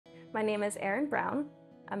My name is Erin Brown.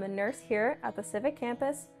 I'm a nurse here at the Civic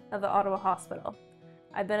Campus of the Ottawa Hospital.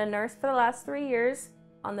 I've been a nurse for the last 3 years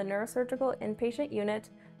on the neurosurgical inpatient unit,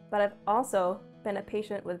 but I've also been a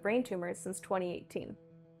patient with brain tumors since 2018.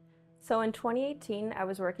 So in 2018, I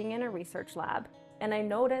was working in a research lab, and I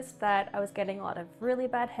noticed that I was getting a lot of really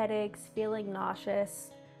bad headaches, feeling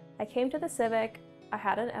nauseous. I came to the Civic, I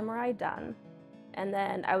had an MRI done, and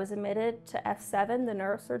then I was admitted to F7, the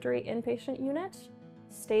neurosurgery inpatient unit.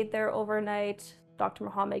 Stayed there overnight. Dr.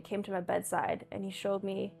 Mohammed came to my bedside and he showed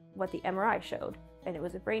me what the MRI showed, and it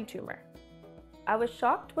was a brain tumor. I was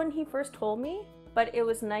shocked when he first told me, but it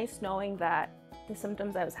was nice knowing that the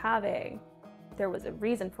symptoms I was having, there was a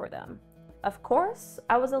reason for them. Of course,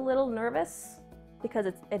 I was a little nervous because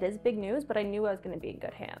it is big news, but I knew I was going to be in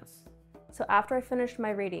good hands. So after I finished my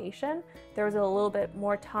radiation, there was a little bit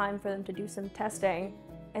more time for them to do some testing.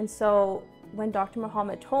 And so when Dr.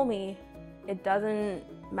 Mohammed told me it doesn't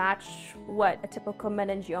match what a typical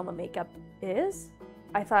meningioma makeup is,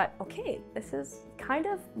 I thought, okay, this is kind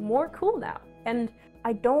of more cool now. And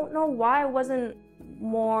I don't know why I wasn't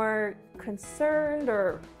more concerned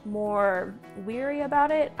or more weary about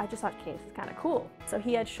it. I just thought, okay, this is kind of cool. So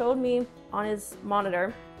he had showed me on his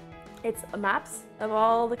monitor, it's maps of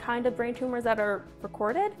all the kind of brain tumors that are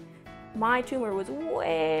recorded. My tumor was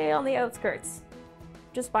way on the outskirts,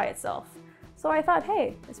 just by itself. So I thought,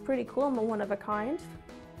 hey, it's pretty cool. I'm a one of a kind,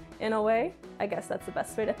 in a way. I guess that's the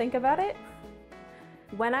best way to think about it.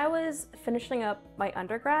 When I was finishing up my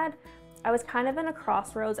undergrad, I was kind of in a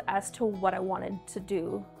crossroads as to what I wanted to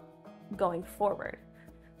do going forward.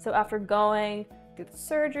 So after going through the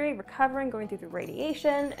surgery, recovering, going through the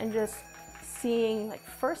radiation, and just seeing like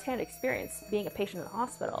firsthand experience being a patient in the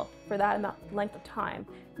hospital for that length of time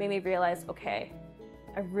made me realize, okay,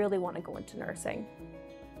 I really want to go into nursing.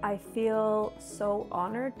 I feel so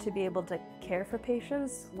honored to be able to care for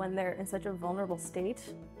patients when they're in such a vulnerable state,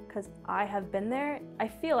 because I have been there. I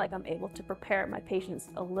feel like I'm able to prepare my patients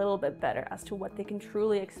a little bit better as to what they can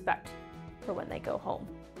truly expect for when they go home.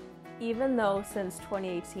 Even though since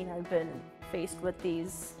 2018 I've been faced with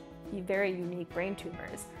these very unique brain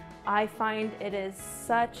tumors, I find it is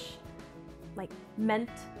such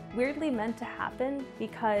weirdly meant to happen,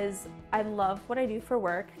 because I love what I do for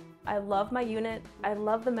work. I love my unit. I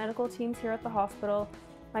love the medical teams here at the hospital.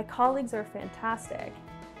 My colleagues are fantastic.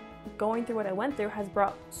 Going through what I went through has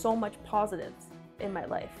brought so much positives in my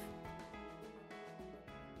life.